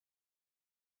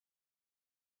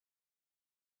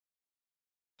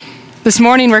This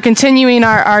morning, we're continuing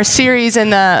our series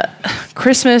in the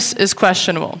Christmas is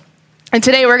Questionable. And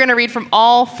today, we're going to read from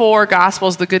all four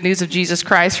Gospels, the good news of Jesus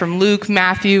Christ, from Luke,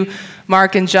 Matthew,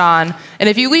 Mark, and John. And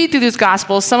if you read through these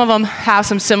Gospels, some of them have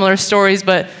some similar stories,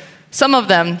 but some of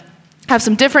them have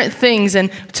some different things.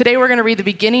 And today, we're going to read the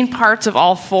beginning parts of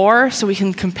all four so we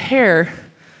can compare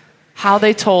how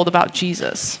they told about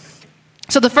Jesus.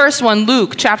 So the first one,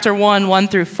 Luke chapter 1, 1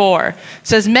 through 4,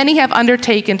 says, "Many have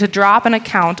undertaken to drop an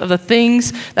account of the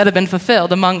things that have been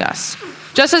fulfilled among us,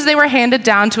 just as they were handed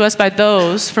down to us by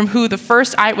those from whom the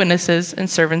first eyewitnesses and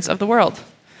servants of the world.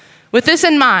 With this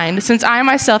in mind, since I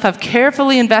myself have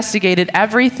carefully investigated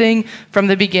everything from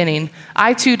the beginning,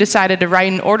 I too decided to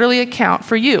write an orderly account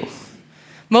for you,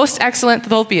 most excellent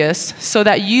Theophilus, so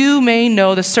that you may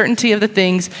know the certainty of the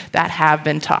things that have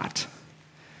been taught."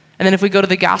 And then if we go to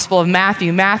the Gospel of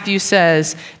Matthew, Matthew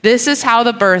says, "This is how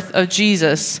the birth of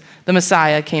Jesus, the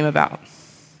Messiah, came about."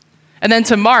 And then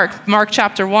to Mark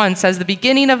chapter 1 says, "The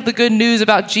beginning of the good news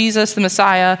about Jesus, the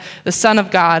Messiah, the Son of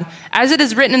God, as it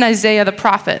is written in Isaiah the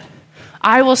prophet,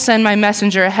 I will send my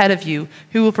messenger ahead of you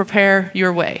who will prepare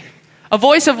your way. A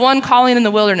voice of one calling in the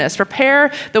wilderness,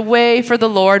 prepare the way for the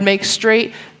Lord, make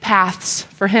straight paths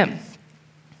for him."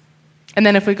 And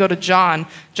then if we go to John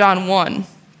 1,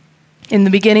 "In the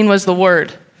beginning was the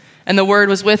Word, and the Word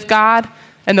was with God,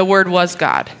 and the Word was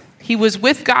God. He was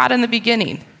with God in the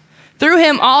beginning. Through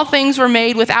him all things were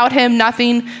made. Without him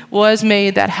nothing was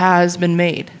made that has been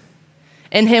made.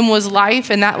 In him was life,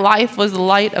 and that life was the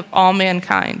light of all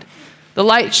mankind. The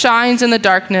light shines in the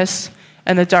darkness,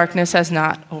 and the darkness has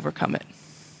not overcome it."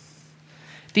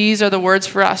 These are the words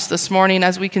for us this morning.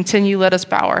 As we continue, let us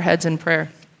bow our heads in prayer.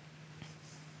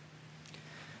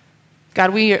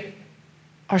 God, we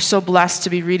are so blessed to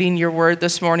be reading your word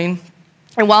this morning.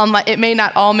 And while it may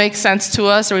not all make sense to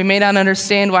us, or we may not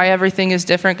understand why everything is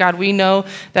different, God, we know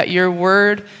that your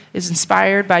word is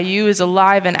inspired by you, is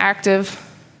alive and active.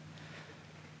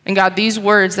 And God, these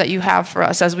words that you have for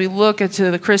us as we look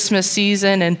into the Christmas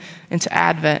season and into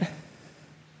Advent,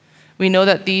 we know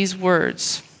that these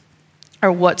words are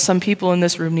what some people in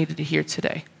this room needed to hear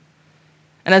today.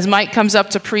 And as Mike comes up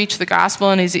to preach the gospel,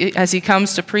 and as he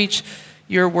comes to preach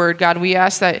your word, God, we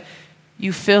ask that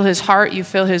you fill his heart, you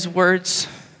fill his words,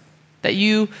 that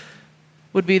you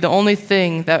would be the only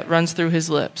thing that runs through his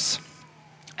lips.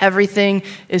 Everything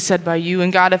is said by you.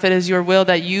 And God, if it is your will,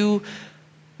 that you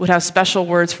would have special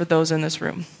words for those in this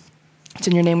room. It's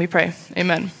in your name we pray.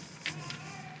 Amen.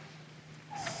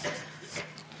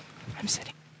 I'm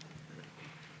sitting.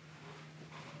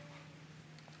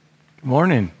 Good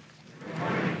morning.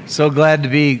 So glad to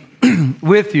be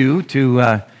with you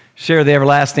to share the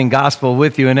everlasting gospel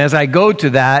with you. And as I go to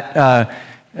that,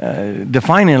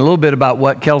 defining a little bit about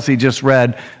what Kelsey just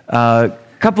read, a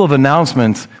couple of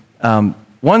announcements.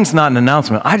 One's not an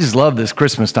announcement. I just love this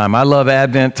Christmas time. I love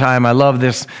Advent time. I love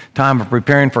this time of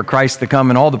preparing for Christ to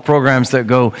come and all the programs that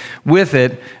go with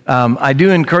it. I do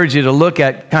encourage you to look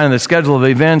at kind of the schedule of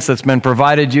events that's been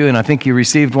provided you, and I think you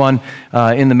received one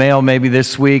in the mail maybe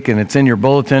this week, and it's in your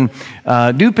bulletin.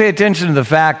 Do pay attention to the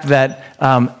fact that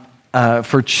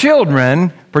for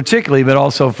children, particularly, but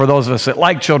also for those of us that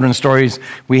like children's stories,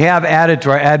 we have added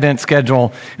to our Advent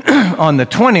schedule on the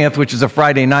 20th, which is a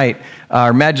Friday night,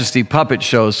 our Majesty Puppet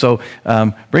Show. So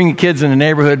bring your kids in the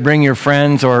neighborhood, bring your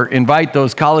friends, or invite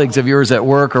those colleagues of yours at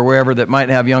work or wherever that might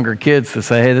have younger kids to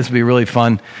say, hey, this would be a really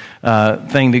fun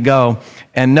thing to go.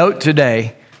 And note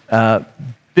today,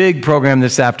 big program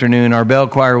this afternoon. Our bell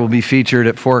choir will be featured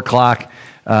at 4 o'clock.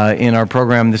 In our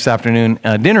program this afternoon.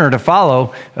 Dinner to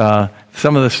follow.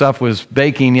 Some of the stuff was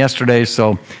baking yesterday,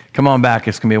 so come on back.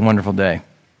 It's going to be a wonderful day.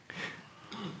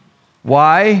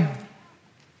 Why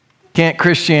can't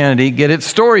Christianity get its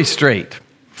story straight?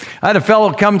 I had a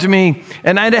fellow come to me,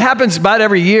 and it happens about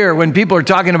every year when people are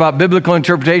talking about biblical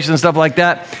interpretation and stuff like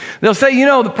that. They'll say, you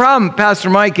know, the problem, Pastor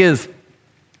Mike, is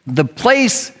the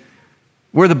place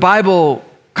where the Bible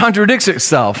contradicts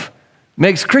itself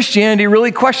makes Christianity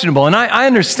really questionable. And I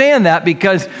understand that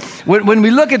because when we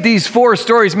look at these four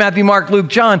stories, Matthew, Mark, Luke,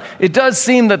 John, it does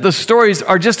seem that the stories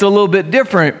are just a little bit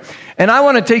different. And I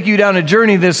want to take you down a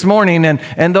journey this morning,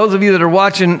 and those of you that are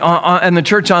watching in the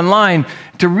church online,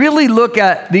 to really look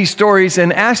at these stories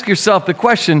and ask yourself the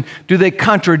question, do they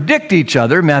contradict each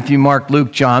other, Matthew, Mark,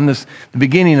 Luke, John, the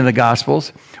beginning of the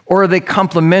Gospels, or are they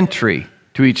complementary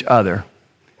to each other?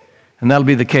 And that'll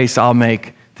be the case I'll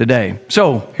make today.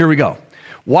 So here we go.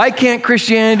 Why can't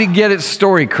Christianity get its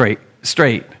story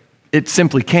straight? It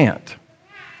simply can't.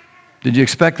 Did you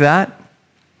expect that?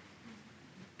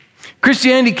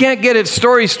 Christianity can't get its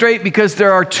story straight because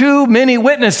there are too many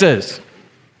witnesses.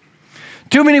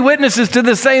 Too many witnesses to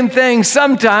the same thing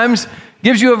sometimes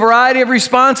gives you a variety of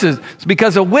responses. It's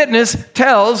because a witness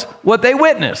tells what they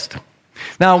witnessed.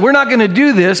 Now, we're not going to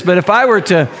do this, but if I were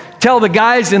to tell the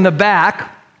guys in the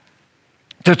back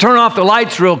to turn off the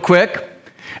lights real quick,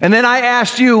 and then I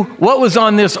asked you what was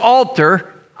on this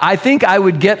altar, I think I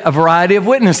would get a variety of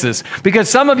witnesses, because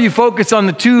some of you focus on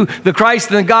the Christ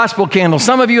and the gospel candles.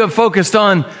 Some of you have focused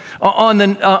on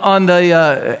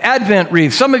the Advent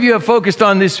wreath. Some of you have focused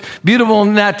on this beautiful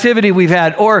nativity we've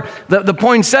had, or the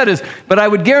poinsettias. But I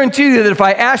would guarantee you that if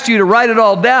I asked you to write it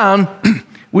all down,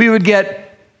 we would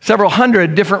get several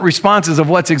hundred different responses of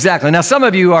what's exactly. Now, some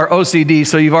of you are OCD,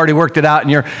 so you've already worked it out, and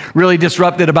you're really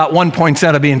disrupted about one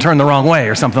poinsettia being turned the wrong way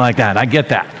or something like that. I get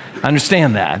that. I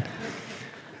understand that.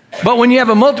 But when you have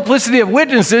a multiplicity of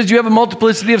witnesses, you have a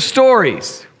multiplicity of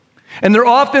stories. And they're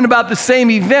often about the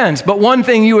same events. But one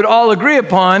thing you would all agree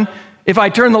upon, if I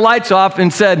turned the lights off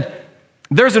and said,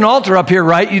 there's an altar up here,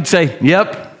 right? You'd say,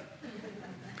 yep.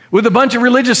 With a bunch of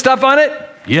religious stuff on it?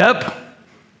 Yep.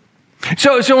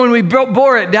 So when we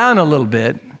bore it down a little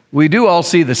bit, we do all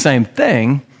see the same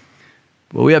thing,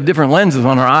 but we have different lenses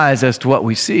on our eyes as to what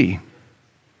we see.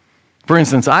 For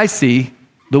instance, I see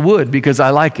the wood because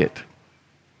I like it.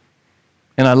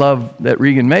 And I love that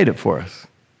Regan made it for us.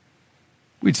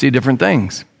 We'd see different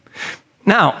things.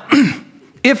 Now,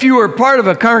 if you were part of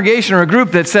a congregation or a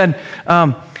group that said,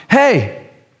 hey,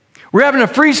 we're having a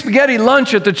free spaghetti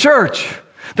lunch at the church.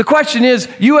 The question is,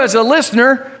 you as a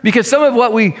listener, because some of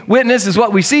what we witness is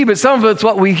what we see, but some of it's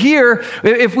what we hear.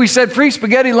 If we said free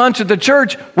spaghetti lunch at the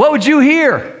church, what would you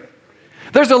hear?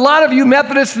 There's a lot of you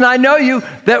Methodists, and I know you,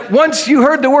 that once you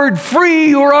heard the word free,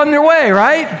 you were on your way,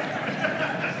 right?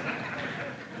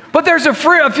 But there's a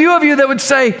few of you that would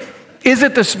say, is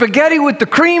it the spaghetti with the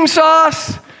cream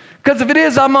sauce? Because if it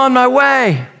is, I'm on my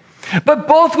way. But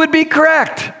both would be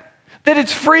correct, that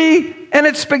it's free and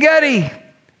it's spaghetti,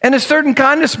 and a certain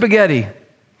kind of spaghetti.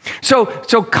 So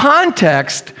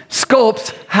context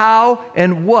sculpts how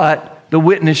and what the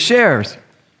witness shares.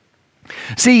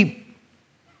 See,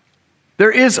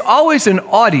 there is always an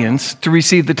audience to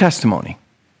receive the testimony.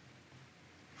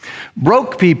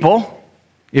 Broke people,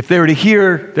 if they were to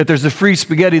hear that there's a free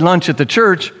spaghetti lunch at the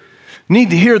church,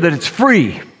 need to hear that it's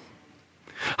free.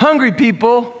 Hungry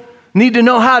people need to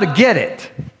know how to get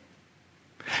it.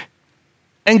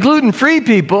 And gluten-free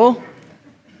people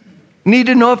need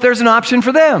to know if there's an option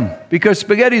for them, because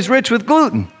spaghetti is rich with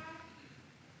gluten.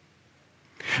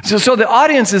 So the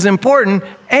audience is important,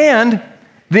 and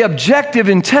the objective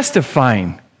in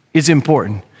testifying is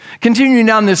important. Continuing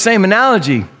down this same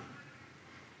analogy,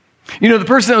 you know, the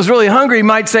person that was really hungry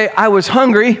might say, I was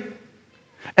hungry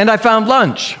and I found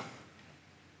lunch.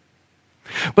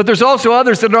 But there's also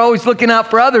others that are always looking out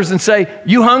for others and say,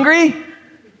 you hungry?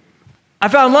 I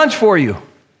found lunch for you.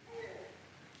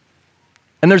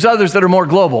 And there's others that are more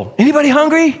global. Anybody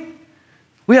hungry?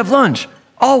 We have lunch.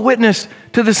 All witness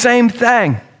to the same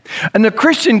thing. And the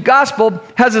Christian gospel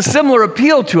has a similar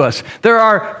appeal to us. There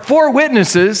are 4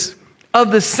 witnesses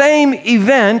of the same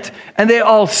event, and they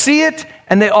all see it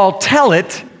and they all tell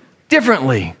it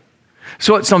differently.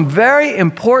 So at some very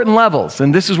important levels,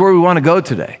 and this is where we want to go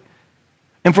today,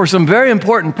 and for some very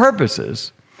important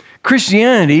purposes,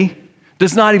 Christianity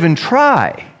does not even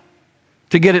try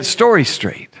to get its story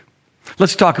straight.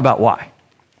 Let's talk about why,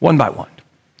 one by one.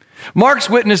 Mark's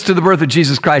witness to the birth of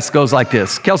Jesus Christ goes like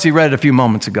this. Kelsey read it a few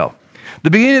moments ago. The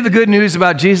beginning of the good news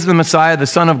about Jesus the Messiah, the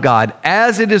Son of God,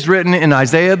 as it is written in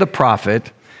Isaiah the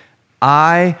prophet,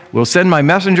 I will send my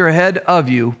messenger ahead of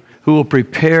you who will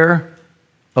prepare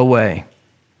a way.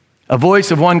 A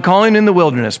voice of one calling in the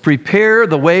wilderness, prepare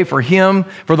the way for him,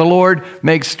 for the Lord,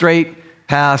 make straight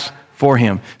paths for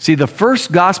him. See, the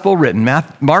first gospel written,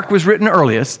 Mark was written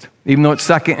earliest, even though it's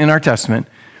second in our Testament.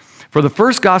 For the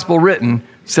first gospel written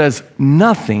says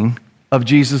nothing of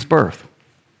Jesus' birth.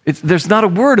 There's not a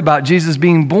word about Jesus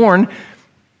being born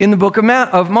in the book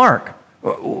of Mark.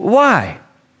 Why?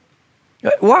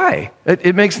 Why?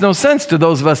 It makes no sense to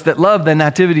those of us that love the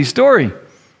nativity story.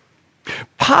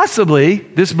 Possibly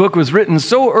this book was written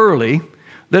so early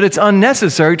that it's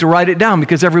unnecessary to write it down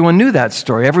because everyone knew that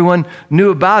story. Everyone knew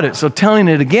about it. So telling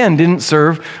it again didn't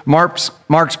serve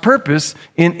Mark's purpose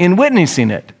in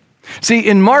witnessing it. See,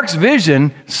 in Mark's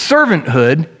vision,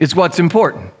 servanthood is what's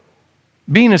important.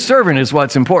 Being a servant is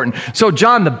what's important. So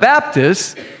John the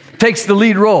Baptist takes the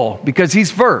lead role because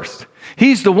he's first.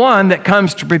 He's the one that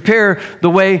comes to prepare the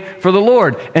way for the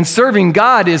Lord. And serving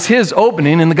God is his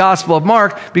opening in the Gospel of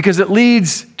Mark because it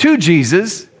leads to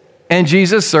Jesus and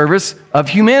Jesus' service of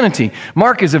humanity.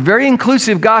 Mark is a very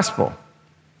inclusive gospel.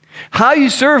 How you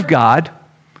serve God,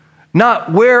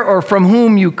 not where or from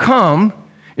whom you come,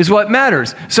 is what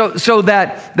matters. So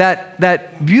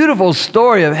that beautiful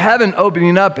story of heaven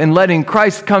opening up and letting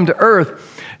Christ come to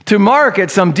earth, to Mark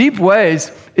at some deep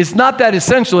ways, it's not that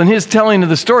essential in his telling of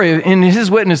the story, in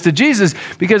his witness to Jesus,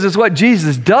 because it's what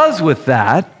Jesus does with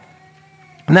that,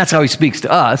 and that's how he speaks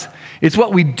to us. It's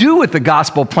what we do with the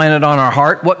gospel planted on our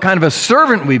heart, what kind of a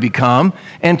servant we become,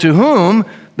 and to whom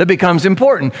that becomes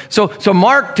important. So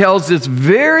Mark tells this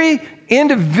very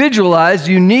individualized,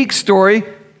 unique story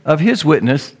of his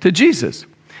witness to Jesus.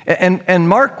 And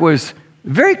Mark was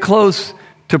very close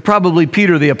to probably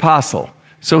Peter the Apostle.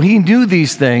 So he knew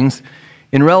these things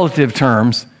in relative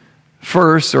terms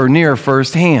first or near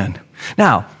firsthand.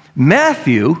 Now,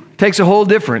 Matthew takes a whole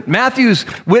different. Matthew's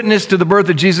witness to the birth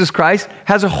of Jesus Christ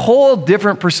has a whole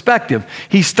different perspective.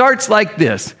 He starts like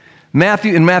this.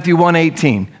 In Matthew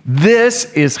 1:18.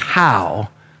 This is how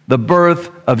the birth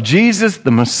of Jesus,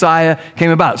 the Messiah,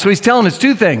 came about. So he's telling us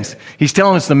two things. He's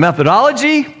telling us the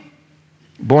methodology,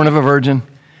 born of a virgin,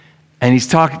 and he's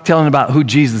telling about who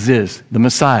Jesus is, the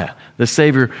Messiah, the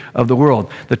Savior of the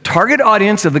world. The target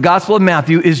audience of the Gospel of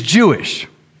Matthew is Jewish.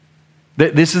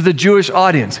 This is the Jewish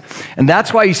audience. And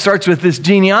that's why he starts with this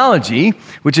genealogy,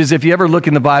 which is, if you ever look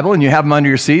in the Bible and you have them under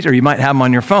your seat, or you might have them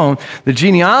on your phone, the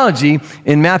genealogy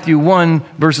in Matthew 1,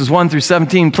 verses 1 through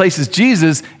 17, places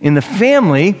Jesus in the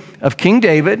family of King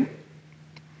David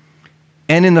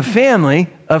and in the family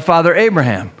of Father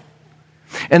Abraham.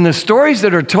 And the stories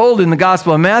that are told in the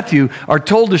Gospel of Matthew are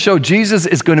told to show Jesus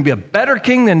is going to be a better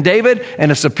king than David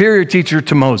and a superior teacher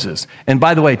to Moses. And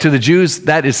by the way, to the Jews,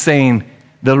 that is saying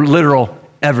the literal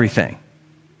everything,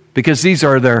 because these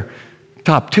are their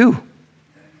top two: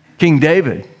 King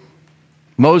David,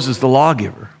 Moses the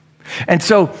lawgiver. And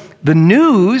so the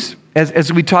news,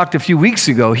 as we talked a few weeks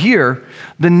ago here,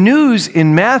 the news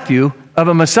in Matthew of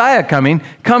a Messiah coming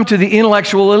come to the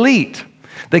intellectual elite.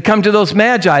 They come to those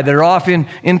magi that are off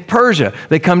in Persia.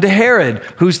 They come to Herod,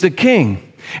 who's the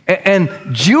king. And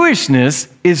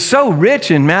Jewishness is so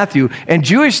rich in Matthew, and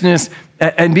Jewishness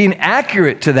and being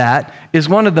accurate to that is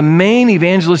one of the main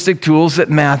evangelistic tools that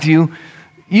Matthew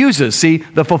uses. See,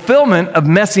 the fulfillment of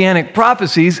messianic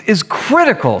prophecies is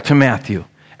critical to Matthew.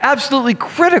 Absolutely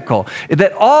critical.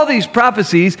 That all these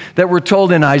prophecies that were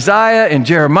told in Isaiah and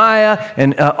Jeremiah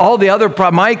and all the other,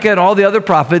 Micah and all the other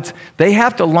prophets, they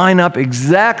have to line up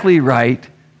exactly right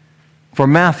for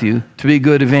Matthew to be a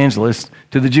good evangelist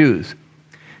to the Jews.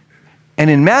 And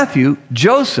in Matthew,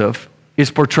 Joseph is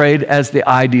portrayed as the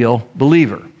ideal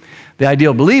believer. The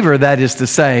ideal believer, that is to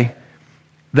say,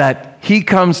 that he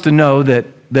comes to know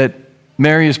that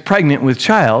Mary is pregnant with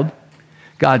child.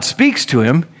 God speaks to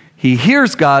him. He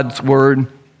hears God's word,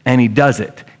 and he does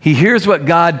it. He hears what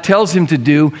God tells him to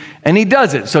do, and he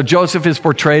does it. So Joseph is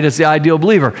portrayed as the ideal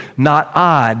believer. Not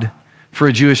odd for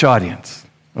a Jewish audience.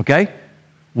 Okay?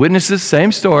 Witnesses,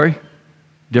 same story,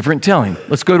 different telling.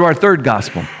 Let's go to our third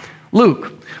gospel.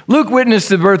 Luke. Luke witnessed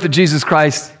the birth of Jesus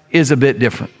Christ is a bit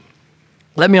different.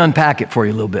 Let me unpack it for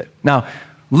you a little bit. Now,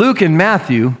 Luke and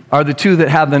Matthew are the two that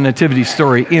have the nativity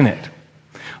story in it.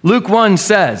 Luke 1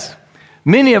 says,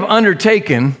 many have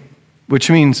undertaken, which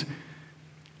means,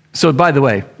 so by the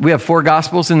way, we have 4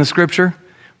 gospels in the scripture,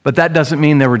 but that doesn't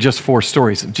mean there were just 4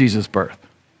 stories of Jesus' birth.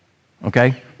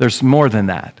 Okay? There's more than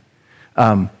that.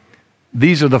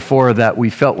 These are the 4 that we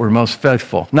felt were most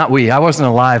faithful. Not we. I wasn't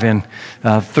alive in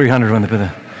 300 when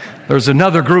there was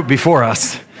another group before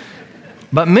us.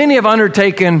 But many have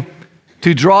undertaken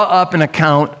to draw up an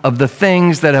account of the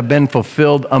things that have been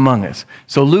fulfilled among us.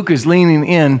 So Luke is leaning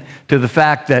in to the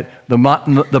fact that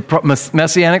the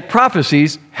messianic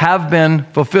prophecies have been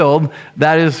fulfilled.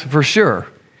 That is for sure.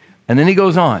 And then he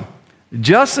goes on.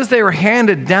 Just as they were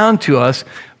handed down to us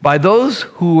by those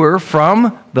who were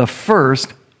from the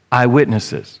first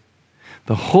eyewitnesses.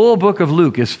 The whole book of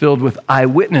Luke is filled with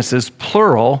eyewitnesses,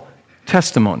 plural,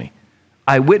 testimony.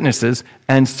 Eyewitnesses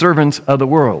and servants of the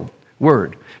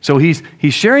word. So he's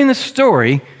sharing the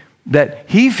story that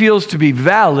he feels to be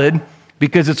valid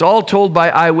because it's all told by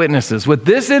eyewitnesses. With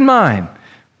this in mind,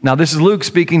 now this is Luke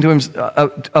speaking to him,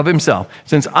 of himself.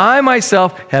 Since I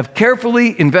myself have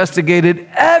carefully investigated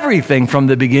everything from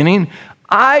the beginning,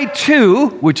 I too,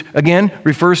 which again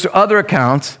refers to other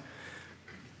accounts,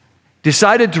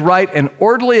 decided to write an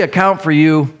orderly account for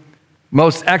you,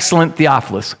 most excellent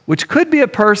Theophilus, which could be a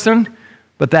person,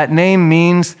 but that name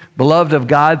means beloved of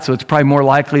God, so it's probably more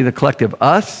likely the collective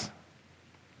us,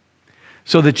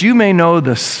 so that you may know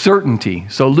the certainty.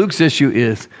 So Luke's issue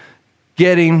is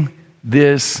getting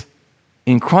this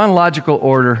in chronological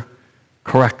order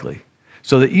correctly,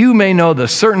 so that you may know the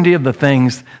certainty of the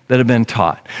things that have been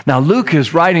taught. Now, Luke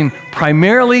is writing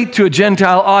primarily to a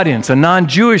Gentile audience, a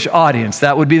non-Jewish audience.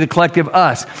 That would be the collective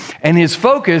us. And his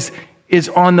focus is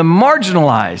on the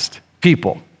marginalized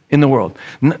people in the world,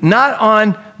 not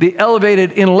on the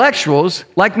elevated intellectuals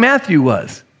like Matthew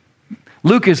was.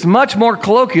 Luke is much more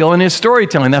colloquial in his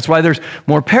storytelling. That's why there's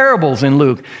more parables in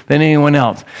Luke than anyone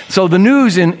else. So the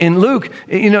news in Luke,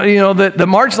 the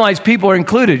marginalized people are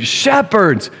included.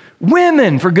 Shepherds,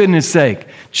 women, for goodness sake,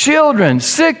 children,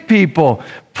 sick people,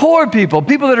 poor people,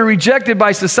 people that are rejected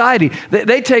by society.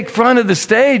 They take front of the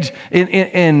stage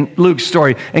in Luke's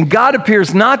story. And God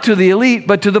appears not to the elite,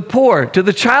 but to the poor, to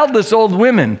the childless old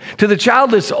women, to the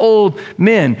childless old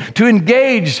men, to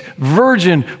engaged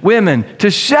virgin women,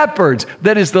 to shepherds,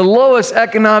 that is the lowest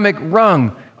economic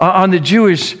rung on the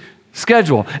Jewish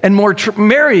schedule. And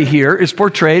Mary here is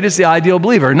portrayed as the ideal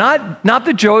believer, not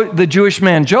the Jewish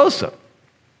man Joseph.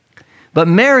 But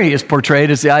Mary is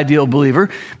portrayed as the ideal believer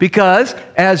because,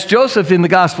 as Joseph in the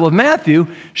Gospel of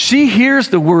Matthew, she hears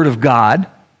the word of God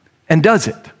and does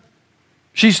it.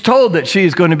 She's told that she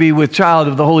is going to be with child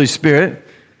of the Holy Spirit,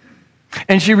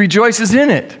 and she rejoices in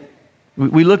it.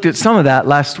 We looked at some of that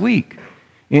last week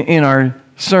in our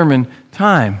sermon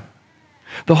time.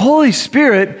 The Holy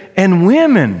Spirit and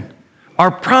women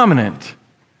are prominent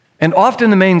and often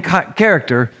the main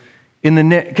characters in the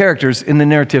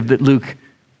narrative that Luke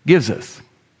gives us.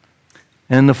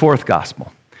 And the fourth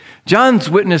gospel. John's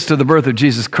witness to the birth of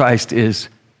Jesus Christ is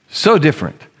so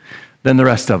different than the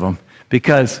rest of them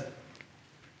because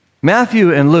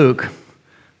Matthew and Luke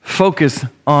focus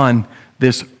on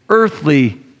this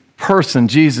earthly person,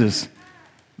 Jesus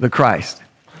the Christ.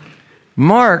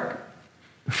 Mark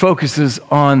focuses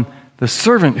on the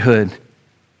servanthood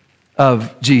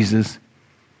of Jesus.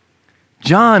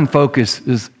 John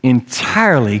focuses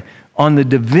entirely on the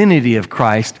divinity of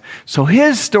Christ. So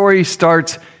his story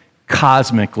starts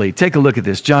cosmically. Take a look at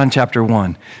this. John chapter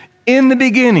 1. In the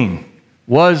beginning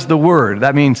was the Word.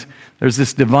 That means there's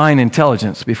this divine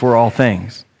intelligence before all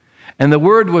things. And the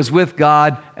Word was with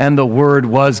God, and the Word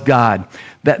was God.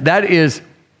 That is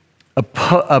a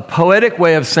poetic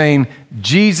way of saying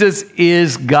Jesus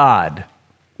is God,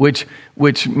 which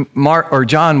Mark or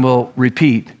John will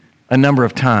repeat a number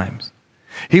of times.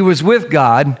 He was with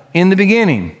God in the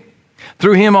beginning.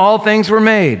 Through him all things were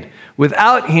made.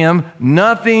 Without him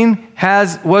nothing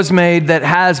was made that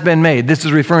has been made. This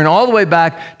is referring all the way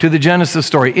back to the Genesis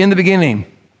story. In the beginning,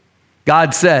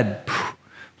 God said,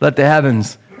 let the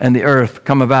heavens and the earth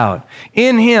come about.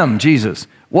 In him, Jesus,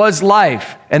 was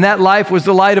life, and that life was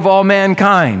the light of all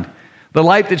mankind. The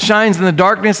light that shines in the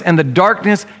darkness, and the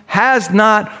darkness has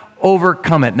not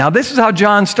overcome it. Now, this is how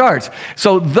John starts.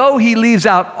 So though he leaves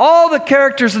out all the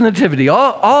characters in the nativity,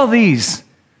 all these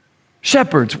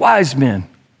shepherds, wise men,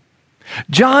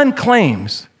 John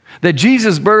claims that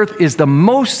Jesus' birth is the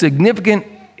most significant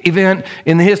event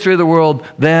in the history of the world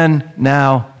then,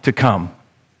 now, to come.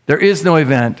 There is no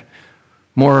event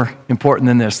more important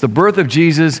than this. The birth of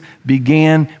Jesus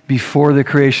began before the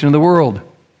creation of the world.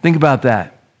 Think about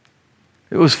that.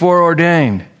 It was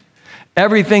foreordained.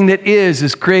 Everything that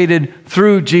is created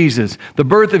through Jesus. The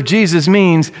birth of Jesus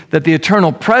means that the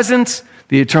eternal presence,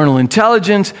 the eternal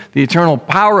intelligence, the eternal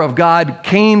power of God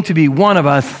came to be one of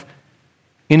us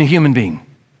in a human being,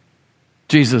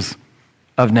 Jesus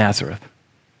of Nazareth.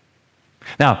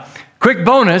 Now, quick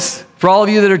bonus for all of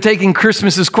you that are taking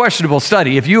Christmas's questionable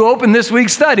study. If you open this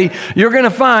week's study, you're going to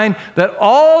find that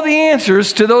all the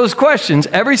answers to those questions,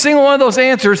 every single one of those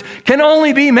answers, can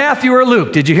only be Matthew or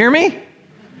Luke. Did you hear me?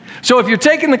 So if you're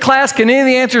taking the class, can any of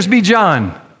the answers be John?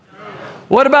 No.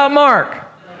 What about Mark?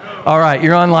 No. All right,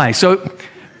 you're online. So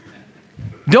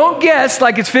don't guess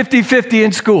like it's 50-50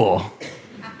 in school.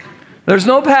 There's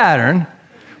no pattern,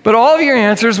 but all of your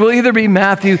answers will either be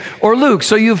Matthew or Luke.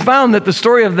 So you've found that the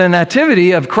story of the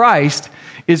nativity of Christ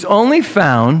is only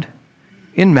found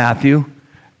in Matthew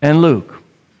and Luke.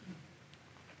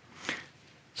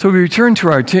 So we return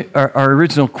to our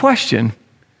original question.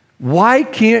 Why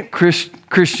can't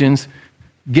Christians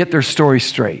get their story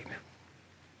straight?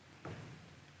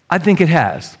 I think it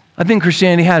has. I think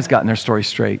Christianity has gotten their story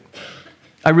straight.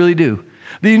 I really do.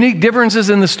 The unique differences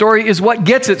in the story is what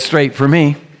gets it straight for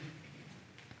me.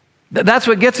 That's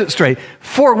what gets it straight.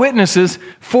 4 witnesses,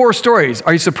 4 stories.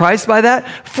 Are you surprised by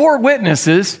that? 4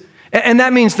 witnesses, and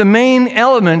that means the main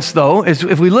elements, though, is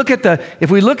if we look at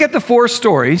the 4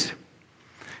 stories,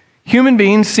 human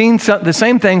beings seeing the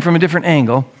same thing from a different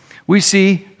angle, we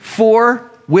see 4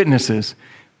 witnesses,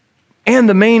 and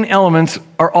the main elements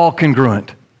are all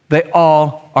congruent. They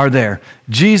all are there.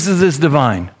 Jesus is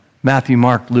divine. Matthew,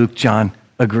 Mark, Luke, John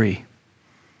agree.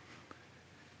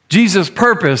 Jesus'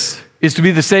 purpose is to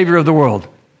be the Savior of the world.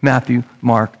 Matthew,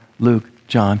 Mark, Luke,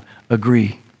 John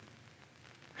agree.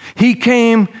 He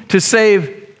came to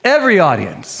save every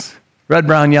audience. Red,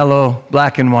 brown, yellow,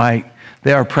 black, and white.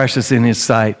 They are precious in his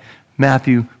sight.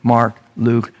 Matthew, Mark,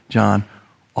 Luke, John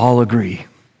all agree.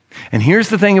 And here's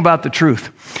the thing about the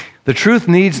truth. The truth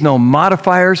needs no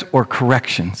modifiers or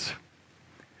corrections.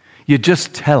 You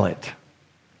just tell it.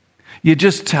 You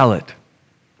just tell it.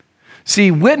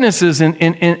 See, witnesses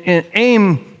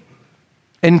aim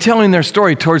in telling their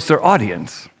story towards their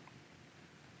audience.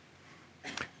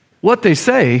 What they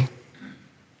say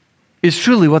is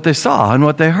truly what they saw and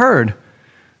what they heard,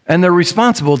 and they're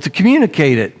responsible to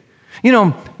communicate it. You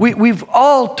know, we've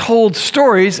all told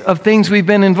stories of things we've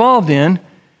been involved in,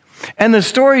 and the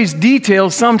story's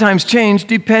details sometimes change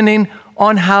depending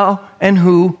on how and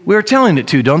who we're telling it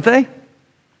to, don't they?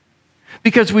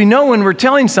 Because we know when we're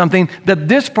telling something that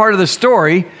this part of the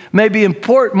story may be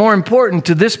more important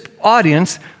to this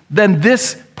audience than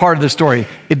this part of the story.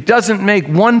 It doesn't make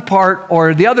one part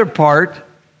or the other part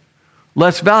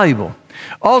less valuable.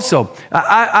 Also,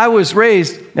 I was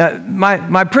raised,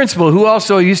 my principal, who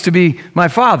also used to be my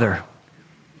father,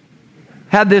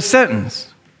 had this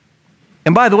sentence.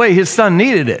 And by the way, his son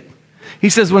needed it. He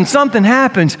says, when something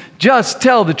happens, just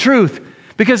tell the truth,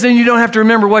 because then you don't have to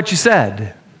remember what you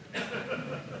said.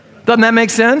 Doesn't that make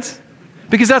sense?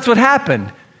 Because that's what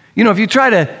happened. You know, if you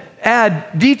try to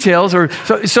add details, or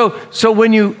so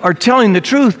when you are telling the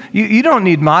truth, you don't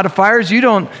need modifiers. You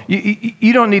don't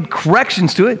need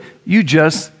corrections to it. You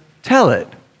just tell it,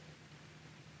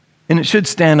 and it should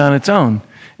stand on its own.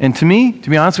 And to me, to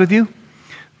be honest with you,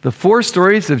 the 4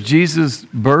 stories of Jesus'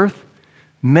 birth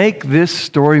make this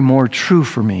story more true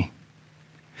for me.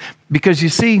 Because you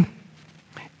see,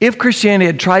 if Christianity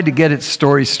had tried to get its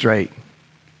story straight,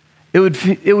 it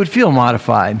would feel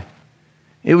modified.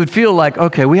 It would feel like,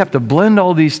 okay, we have to blend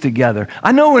all these together.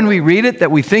 I know when we read it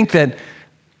that we think that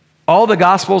all the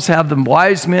Gospels have the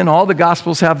wise men, all the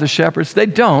Gospels have the shepherds. They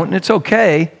don't, and it's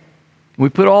okay. We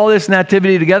put all this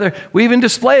nativity together. We even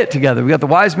display it together. We got the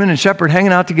wise men and shepherd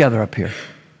hanging out together up here,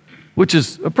 which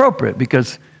is appropriate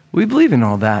because we believe in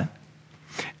all that.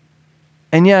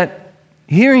 And yet,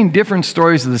 hearing different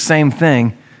stories of the same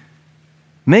thing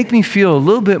make me feel a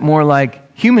little bit more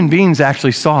like human beings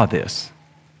actually saw this.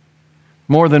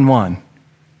 More than one.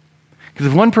 Because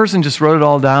if one person just wrote it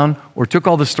all down or took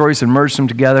all the stories and merged them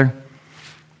together,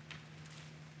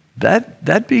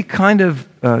 that'd be kind of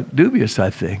dubious, I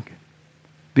think.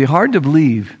 Be hard to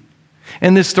believe.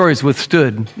 And this story has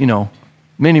withstood,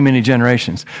 many, many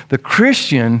generations. The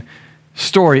Christian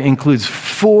story includes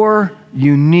 4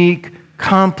 unique,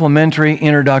 complementary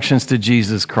introductions to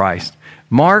Jesus Christ.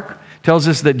 Mark tells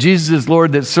us that Jesus is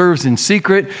Lord that serves in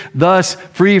secret, thus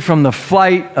free from the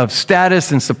flight of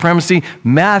status and supremacy.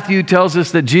 Matthew tells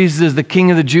us that Jesus is the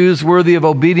King of the Jews, worthy of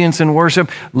obedience and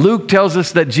worship. Luke tells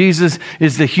us that Jesus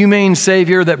is the humane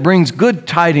Savior that brings good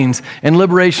tidings and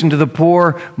liberation to the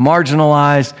poor,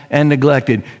 marginalized, and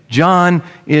neglected. John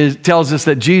tells us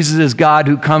that Jesus is God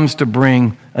who comes to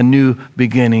bring a new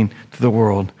beginning to the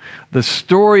world. The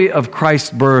story of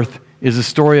Christ's birth is a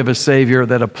story of a Savior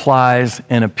that applies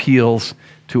and appeals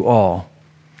to all.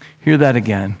 Hear that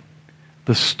again.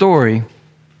 The story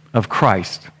of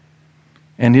Christ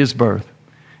and his birth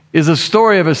is a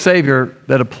story of a Savior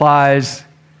that applies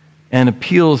and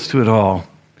appeals to it all.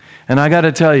 And I got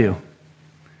to tell you,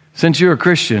 since you're a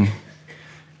Christian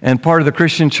and part of the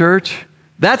Christian church,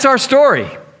 that's our story.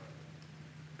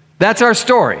 That's our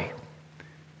story.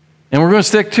 And we're going to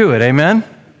stick to it. Amen?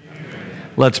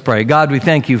 Let's pray. God, we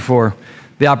thank you for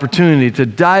the opportunity to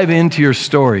dive into your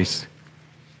stories.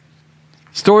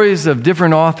 Stories of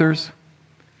different authors,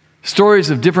 stories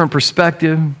of different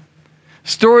perspective,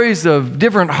 stories of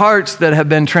different hearts that have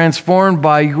been transformed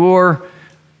by your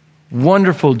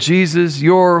wonderful Jesus,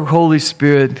 your Holy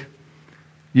Spirit,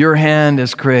 your hand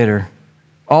as creator,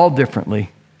 all differently.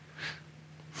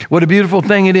 What a beautiful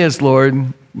thing it is,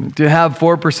 Lord, to have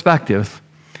 4 perspectives.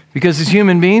 Because as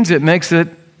human beings, it makes it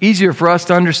easier for us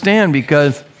to understand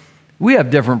because we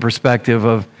have different perspective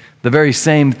of the very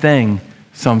same thing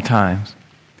sometimes.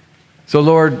 So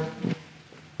Lord,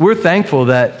 we're thankful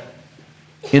that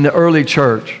in the early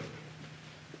church,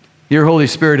 your Holy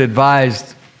Spirit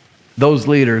advised those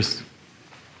leaders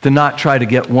to not try to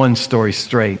get one story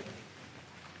straight,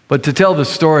 but to tell the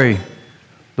story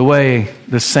the way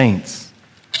the saints,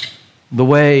 the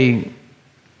way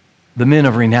the men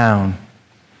of renown,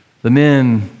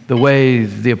 the way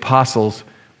the apostles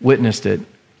witnessed it.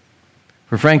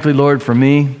 For frankly, Lord, for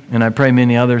me, and I pray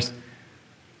many others,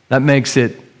 that makes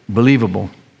it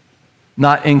believable.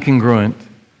 Not incongruent,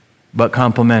 but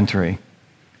complementary.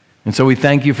 And so we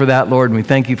thank you for that, Lord, and we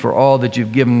thank you for all that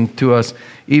you've given to us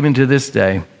even to this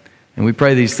day. And we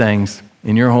pray these things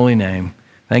in your holy name.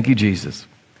 Thank you, Jesus.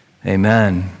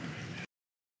 Amen.